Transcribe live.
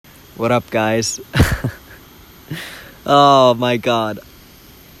What up, guys? Oh my god.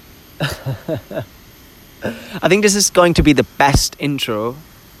 I think this is going to be the best intro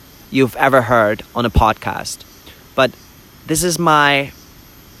you've ever heard on a podcast. But this is my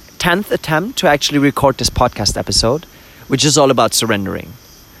 10th attempt to actually record this podcast episode, which is all about surrendering.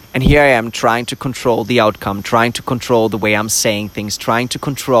 And here I am trying to control the outcome, trying to control the way I'm saying things, trying to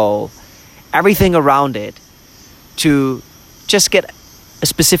control everything around it to just get a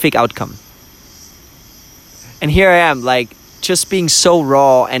specific outcome. And here I am, just being so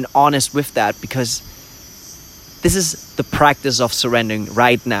raw and honest with that, because this is the practice of surrendering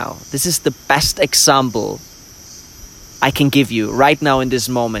right now. This is the best example I can give you right now in this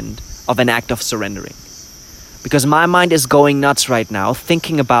moment of an act of surrendering. Because my mind is going nuts right now,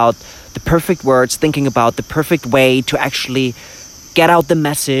 thinking about the perfect words, thinking about the perfect way to actually get out the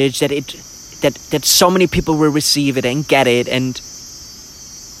message, that so many people will receive it and get it, and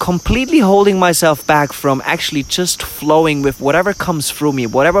completely holding myself back from actually just flowing with whatever comes through me,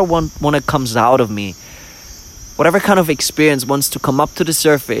 whatever comes out of me, whatever kind of experience wants to come up to the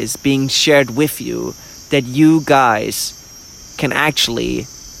surface being shared with you, that you guys can actually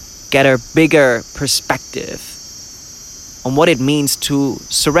get a bigger perspective on what it means to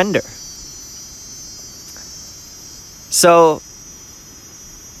surrender. So,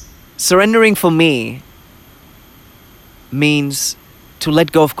 surrendering for me means to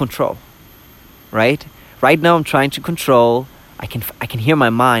let go of control, right? Right now I'm trying to control. I can hear my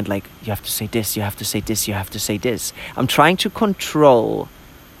mind like, you have to say this, you have to say this, you have to say this. I'm trying to control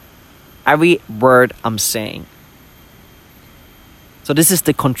every word I'm saying. So this is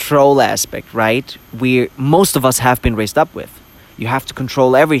the control aspect, right? Most of us have been raised up with. You have to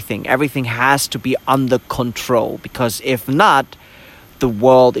control everything. Everything has to be under control, because if not, the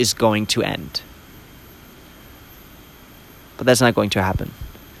world is going to end. But that's not going to happen.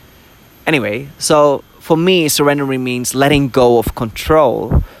 Anyway, so for me, surrendering means letting go of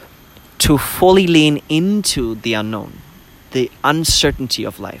control to fully lean into the unknown, the uncertainty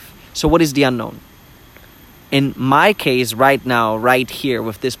of life. So what is the unknown? In my case right now, right here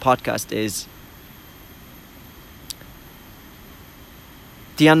with this podcast, is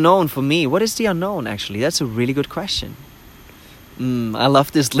the unknown for me. What is the unknown, actually? That's a really good question. I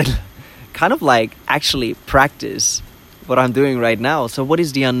love this little kind of actually practice what I'm doing right now. So what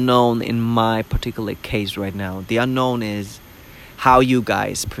is the unknown in my particular case right now? The unknown is how you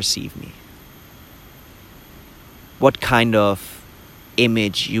guys perceive me. What kind of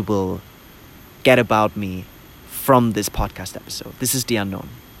image you will get about me from this podcast episode. This is the unknown.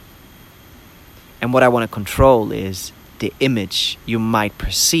 And what I want to control is the image you might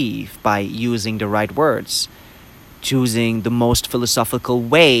perceive by using the right words, choosing the most philosophical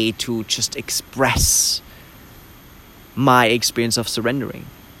way to just express my experience of surrendering.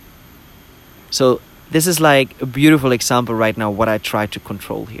 So this is a beautiful example right now what I try to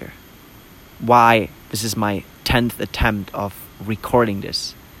control here. Why this is my 10th attempt of recording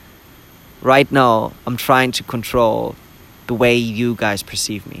this. Right now I'm trying to control the way you guys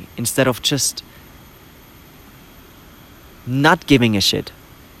perceive me, instead of just not giving a shit,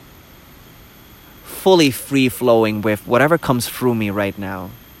 fully free flowing with whatever comes through me right now,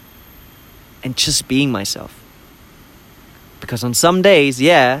 and just being myself. Because on some days,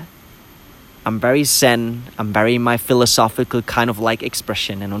 I'm very zen, I'm very my philosophical kind of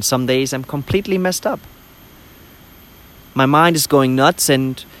expression, and on some days I'm completely messed up. My mind is going nuts,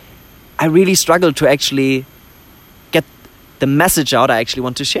 and I really struggle to actually get the message out I actually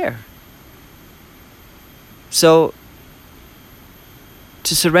want to share. So,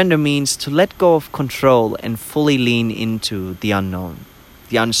 to surrender means to let go of control and fully lean into the unknown,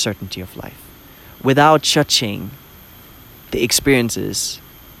 the uncertainty of life, without judging the experiences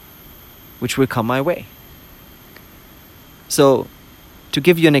which will come my way. So, to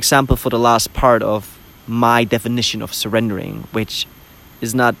give you an example for the last part of my definition of surrendering, which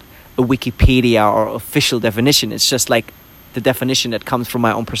is not a Wikipedia or official definition, it's just the definition that comes from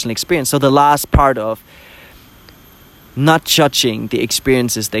my own personal experience. So the last part of not judging the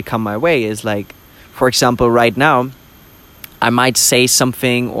experiences that come my way is for example, right now, I might say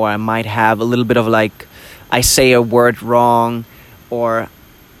something, or I might have a little bit of I say a word wrong, or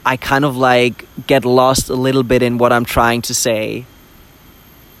I kind of get lost a little bit in what I'm trying to say.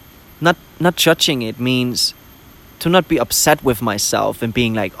 Not judging it means to not be upset with myself and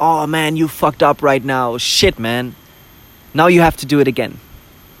being oh man, you fucked up right now. Shit, man. Now you have to do it again.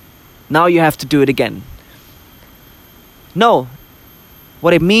 Now you have to do it again. No.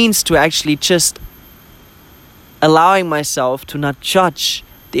 What it means to actually just allowing myself to not judge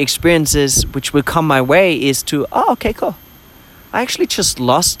the experiences which will come my way is to, okay, cool. I actually just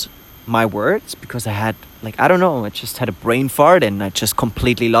lost my words because I had, I don't know, I just had a brain fart and I just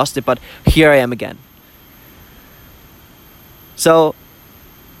completely lost it. But here I am again. So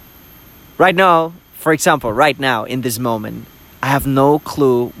right now, for example, right now in this moment, I have no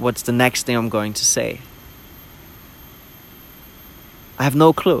clue what's the next thing I'm going to say. I have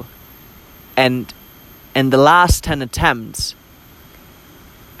no clue. And the last 10 attempts,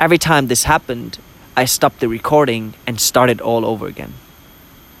 every time this happened, I stopped the recording and started all over again.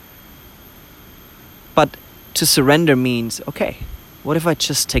 But to surrender means, okay, what if I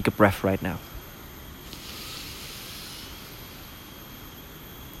just take a breath right now?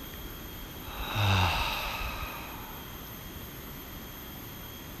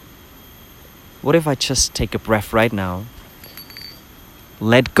 What if I just take a breath right now,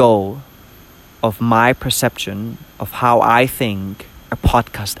 let go of my perception of how I think a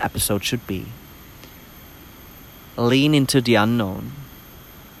podcast episode should be, lean into the unknown,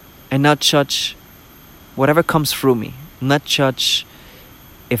 and not judge whatever comes through me, not judge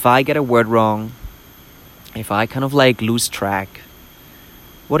if I get a word wrong, if I kind of lose track.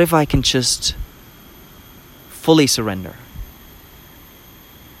 What if I can just fully surrender?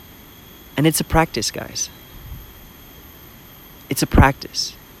 And it's a practice, guys. It's a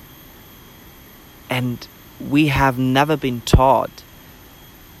practice. And we have never been taught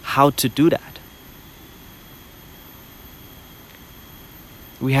how to do that.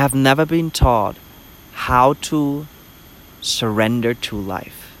 We have never been taught how to surrender to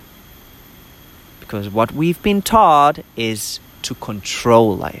life. Because what we've been taught is to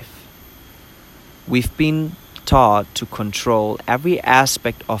control life. We've been taught to control every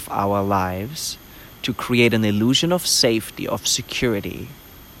aspect of our lives, to create an illusion of safety, of security,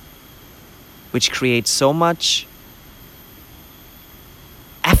 which creates so much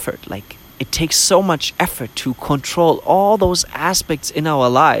effort. It takes so much effort to control all those aspects in our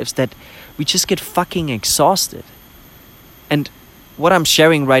lives that we just get fucking exhausted. And what I'm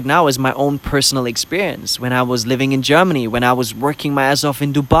sharing right now is my own personal experience. When I was living in Germany, when I was working my ass off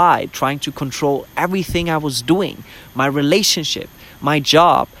in Dubai, trying to control everything I was doing, my relationship, my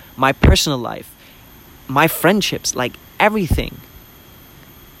job, my personal life, my friendships, everything.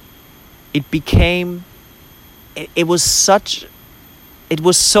 It was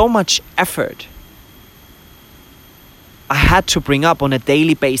so much effort I had to bring up on a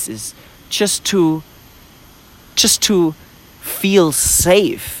daily basis just to feel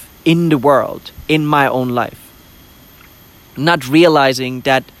safe in the world, in my own life. Not realizing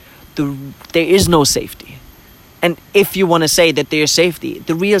that there is no safety. And if you want to say that there is safety,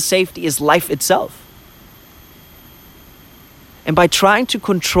 the real safety is life itself. And by trying to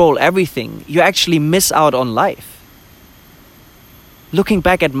control everything, you actually miss out on life. Looking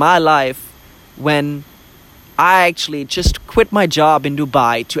back at my life, when I actually just quit my job in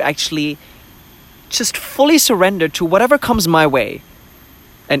Dubai to actually just fully surrender to whatever comes my way.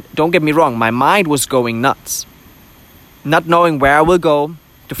 And don't get me wrong, my mind was going nuts. Not knowing where I will go,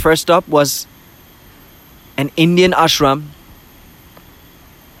 the first stop was an Indian ashram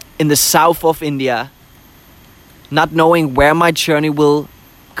in the south of India. Not knowing where my journey will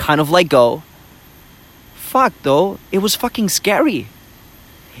kind of go. Fuck though, it was fucking scary.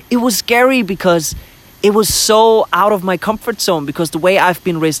 It was scary because it was so out of my comfort zone, because the way I've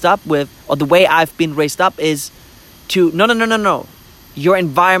been raised up is to, no. Your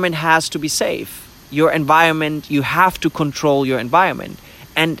environment has to be safe. Your environment, you have to control your environment.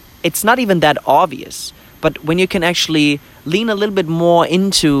 And it's not even that obvious. But when you can actually lean a little bit more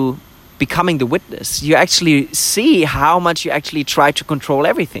into becoming the witness, you actually see how much you actually try to control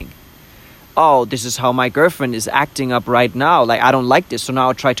everything. Oh, this is how my girlfriend is acting up right now. I don't like this, so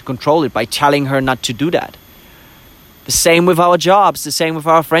now I try to control it by telling her not to do that. The same with our jobs, the same with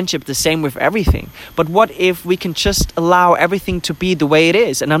our friendship, the same with everything. But what if we can just allow everything to be the way it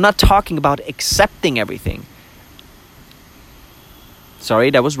is? And I'm not talking about accepting everything. Sorry,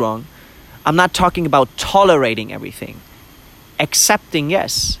 that was wrong. I'm not talking about tolerating everything. Accepting,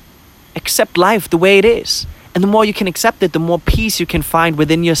 yes. Accept life the way it is. And the more you can accept it, the more peace you can find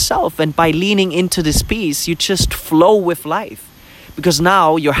within yourself. And by leaning into this peace, you just flow with life. Because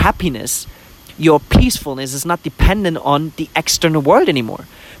now your happiness, your peacefulness is not dependent on the external world anymore.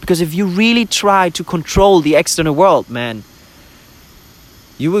 Because if you really try to control the external world, man,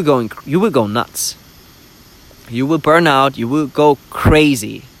 you will go nuts. You will burn out. You will go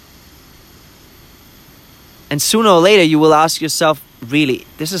crazy. And sooner or later, you will ask yourself, really,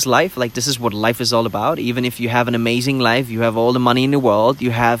 this is life? This is what life is all about? Even if you have an amazing life, you have all the money in the world,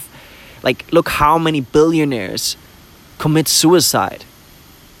 you have, look how many billionaires commit suicide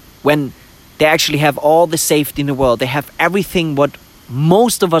when they actually have all the safety in the world. They have everything what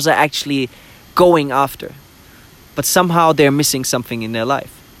most of us are actually going after. But somehow they're missing something in their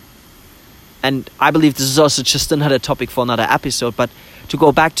life. And I believe this is also just another topic for another episode. But to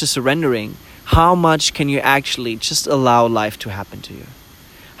go back to surrendering, how much can you actually just allow life to happen to you?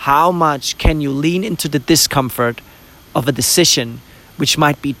 How much can you lean into the discomfort of a decision which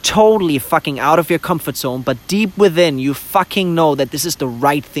might be totally fucking out of your comfort zone, but deep within you fucking know that this is the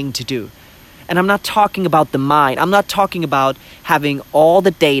right thing to do? And I'm not talking about the mind. I'm not talking about having all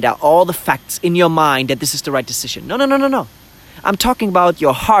the data, all the facts in your mind that this is the right decision. No. I'm talking about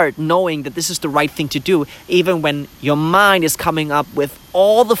your heart knowing that this is the right thing to do, even when your mind is coming up with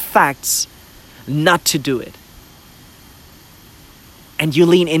all the facts not to do it. And you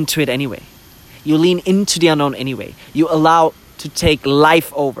lean into it anyway. You lean into the unknown anyway. You allow to take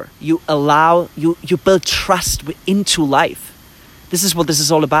life over. You build trust into life. This is what this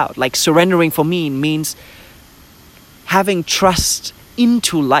is all about. Like surrendering for me means having trust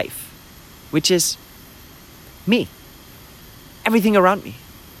into life, which is me, everything around me.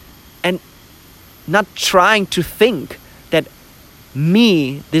 And not trying to think that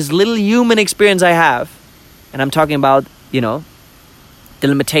me, this little human experience I have, and I'm talking about, the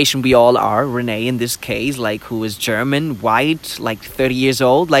limitation we all are, Renee in this case, like who is German, white, like 30 years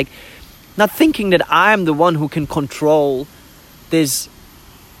old, like not thinking that I'm the one who can control this,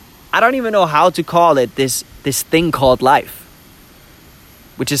 I don't even know how to call it, this thing called life,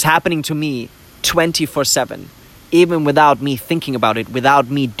 which is happening to me 24/7, even without me thinking about it, without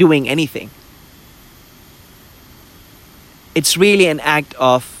me doing anything. It's really an act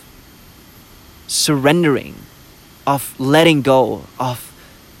of surrendering, of letting go of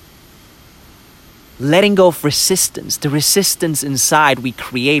resistance, the resistance inside we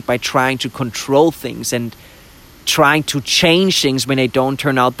create by trying to control things and trying to change things when they don't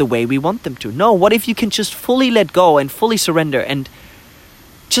turn out the way we want them to. No, what if you can just fully let go and fully surrender and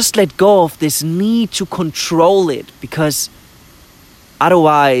just let go of this need to control it, because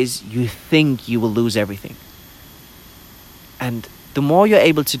otherwise you think you will lose everything. And the more you're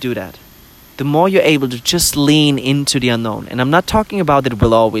able to do that, the more you're able to just lean into the unknown. And I'm not talking about that it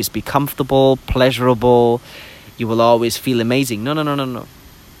will always be comfortable, pleasurable, you will always feel amazing. No.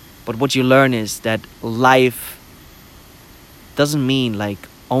 But what you learn is that life doesn't mean like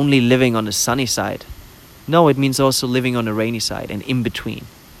only living on the sunny side. No, it means also living on the rainy side and in between.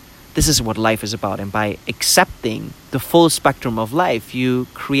 This is what life is about. And by accepting the full spectrum of life, you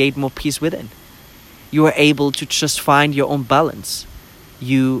create more peace within. You are able to just find your own balance.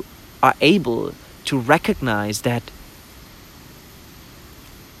 You are able to recognize that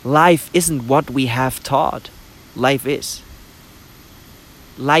life isn't what we have taught life is.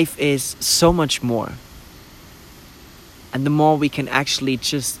 Life is so much more. And the more we can actually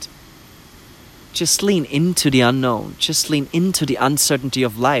just lean into the unknown, just lean into the uncertainty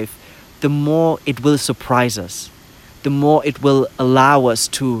of life, the more it will surprise us. The more it will allow us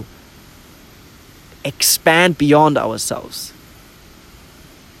to expand beyond ourselves.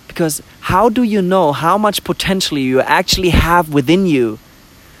 Because how do you know how much potential you actually have within you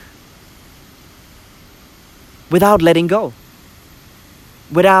without letting go?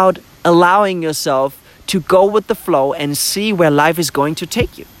 Without allowing yourself to go with the flow and see where life is going to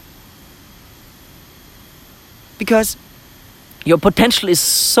take you. Because your potential is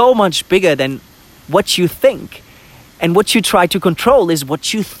so much bigger than what you think. And what you try to control is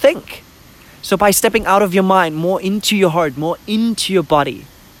what you think. So by stepping out of your mind, more into your heart, more into your body,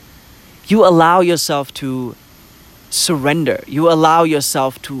 you allow yourself to surrender. You allow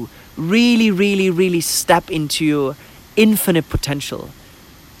yourself to really step into your infinite potential,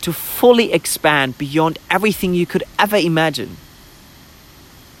 to fully expand beyond everything you could ever imagine.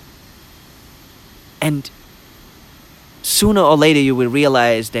 And sooner or later you will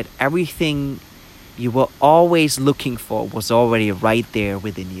realize that everything you were always looking for was already right there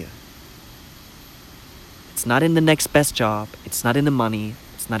within you. It's not in the next best job. It's not in the money.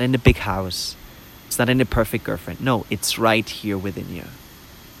 It's not in the big house. It's not in the perfect girlfriend. No, it's right here within you.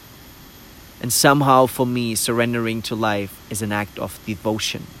 And somehow for me, surrendering to life is an act of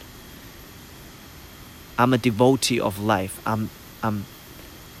devotion. I'm a devotee of life. I'm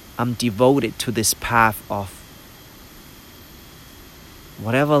devoted to this path of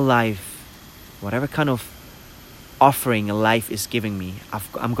whatever kind of offering life is giving me.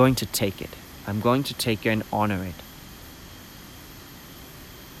 I'm going to take it. I'm going to take it and honor it.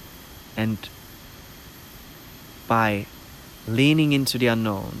 And by leaning into the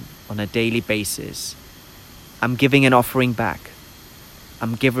unknown on a daily basis, I'm giving an offering back.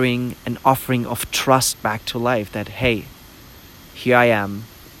 I'm giving an offering of trust back to life that, hey, here I am,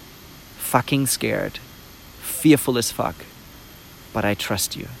 fucking scared, fearful as fuck. but I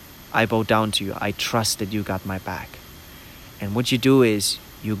trust you. I bow down to you. I trust that you got my back. And what you do is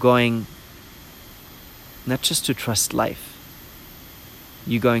you're going not just to trust life,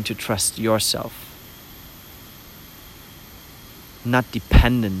 you're going to trust yourself. Not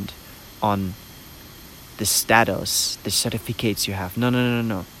dependent on the status, the certificates you have.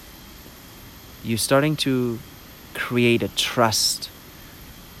 No. You're starting to create a trust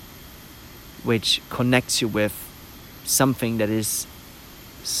which connects you with something that is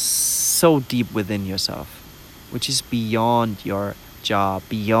so deep within yourself, which is beyond your job,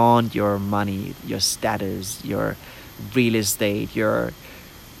 beyond your money, your status, your real estate, your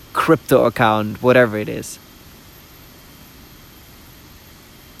crypto account, whatever it is.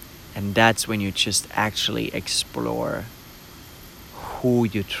 And that's when you just actually explore who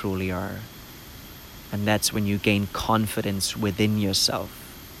you truly are. And that's when you gain confidence within yourself.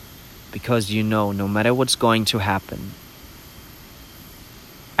 Because you know, no matter what's going to happen,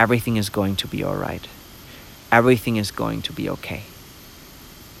 everything is going to be alright. Everything is going to be okay.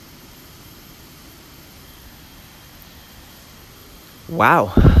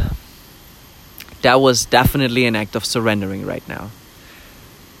 Wow. That was definitely an act of surrendering right now.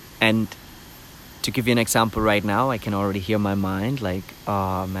 And to give you an example right now, I can already hear my mind like,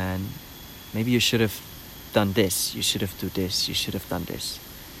 oh man, maybe you should have done this. You should have done this. You should have done this.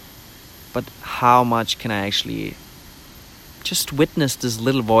 But how much can I actually just witness this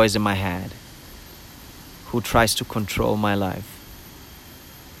little voice in my head who tries to control my life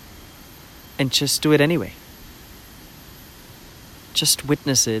and just do it anyway? Just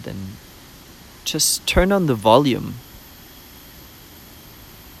witness it and just turn on the volume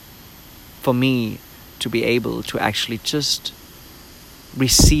for me to be able to actually just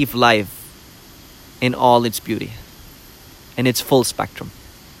receive life in all its beauty, in its full spectrum.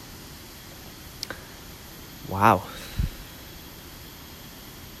 Wow.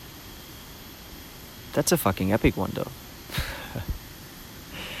 That's a fucking epic one though.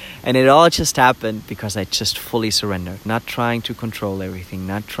 And it all just happened because I just fully surrendered, not trying to control everything,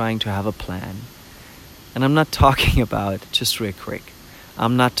 not trying to have a plan. And I'm not talking about, just real quick,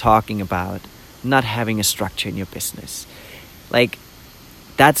 I'm not talking about not having a structure in your business. Like,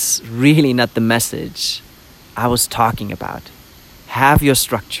 that's really not the message I was talking about. Have your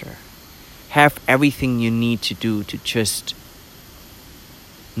structure. Have everything you need to do to just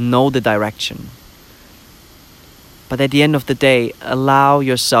know the direction. But at the end of the day, allow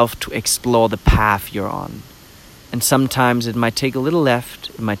yourself to explore the path you're on. And sometimes it might take a little left,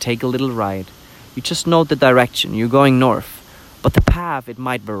 it might take a little right. You just know the direction, you're going north. But the path, it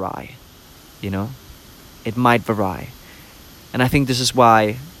might vary, It might vary. And I think this is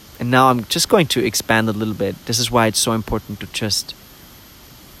why, and now I'm just going to expand a little bit. This is why it's so important to just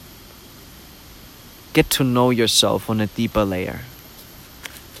get to know yourself on a deeper layer.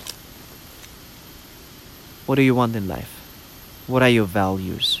 What do you want in life? What are your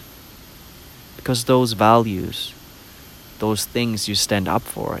values? Because those values, those things you stand up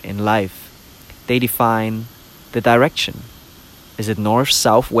for in life, they define the direction. Is it north,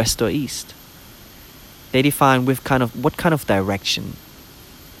 south, west, or east? They define what kind of direction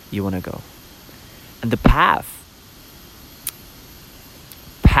you want to go. And the path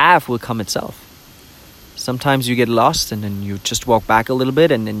will come itself. Sometimes you get lost and then you just walk back a little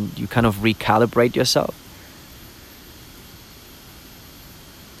bit and then you kind of recalibrate yourself.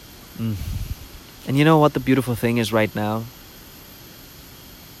 And you know what the beautiful thing is right now?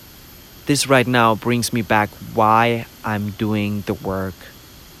 This right now brings me back why I'm doing the work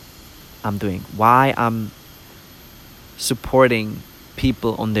I'm doing. Why I'm supporting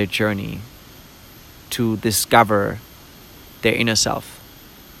people on their journey to discover their inner self.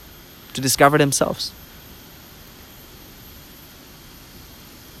 To discover themselves.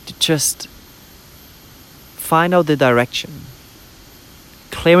 To just find out the direction.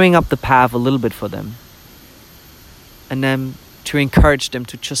 Clearing up the path a little bit for them. And then to encourage them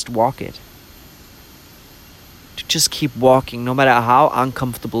to just walk it. To just keep walking no matter how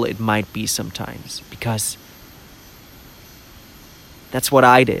uncomfortable it might be sometimes. Because that's what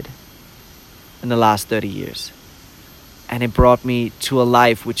I did in the last 30 years. And it brought me to a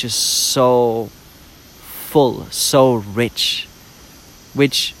life which is so full, so rich.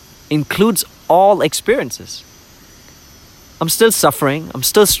 Which includes all experiences. I'm still suffering, I'm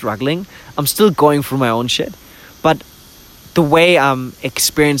still struggling, I'm still going through my own shit. But the way I'm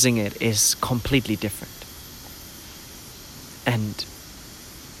experiencing it is completely different. And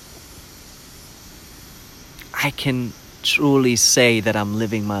I can truly say that I'm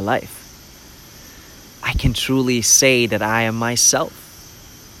living my life. I can truly say that I am myself.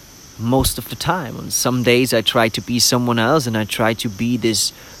 most of the time. On some days I try to be someone else, and I try to be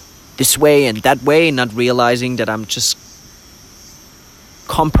this way and that way, not realizing that I'm just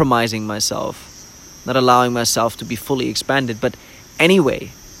compromising myself, not allowing myself to be fully expanded. But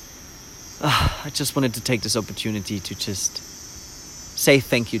anyway, I just wanted to take this opportunity to just say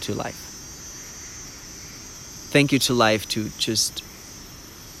thank you to life. Thank you to life to just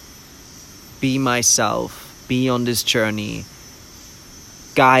be myself, be on this journey,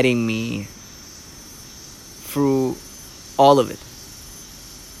 guiding me through all of it.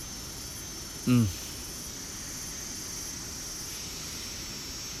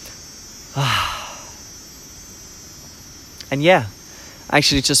 And yeah, I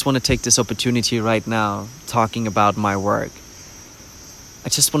actually just want to take this opportunity right now, talking about my work. I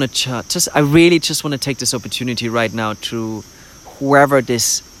really just want to take this opportunity right now to whoever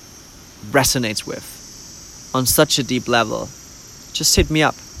this resonates with on such a deep level. Just hit me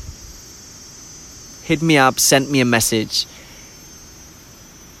up. Hit me up, send me a message.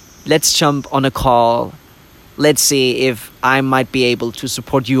 Let's jump on a call. Let's see if I might be able to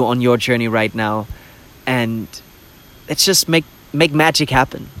support you on your journey right now. And let's just make magic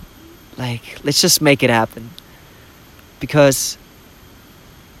happen. Let's just make it happen. Because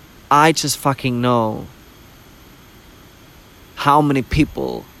I just fucking know how many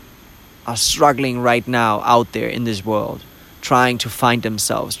people are struggling right now out there in this world, trying to find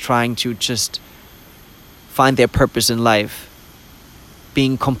themselves, trying to just find their purpose in life,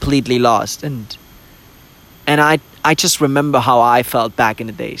 being completely lost. And I just remember how I felt back in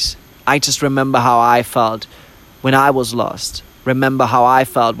the days. I just remember how I felt when I was lost. Remember how I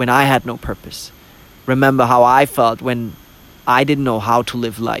felt when I had no purpose. Remember how I felt when I didn't know how to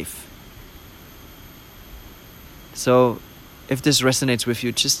live life. So if this resonates with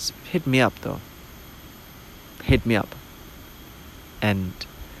you, just hit me up though. Hit me up. And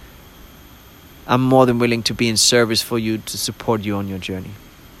I'm more than willing to be in service for you, to support you on your journey.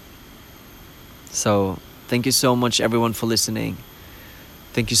 So thank you so much, everyone, for listening.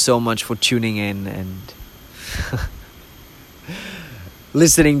 Thank you so much for tuning in and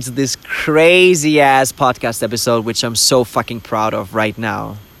listening to this crazy ass podcast episode, which I'm so fucking proud of right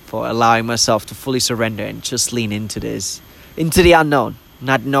now, for allowing myself to fully surrender and just lean into this, into the unknown,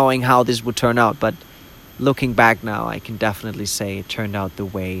 not knowing how this would turn out. But looking back now, I can definitely say it turned out the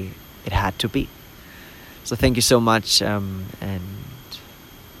way it had to be. So thank you so much, and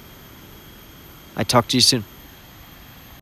I talk to you soon.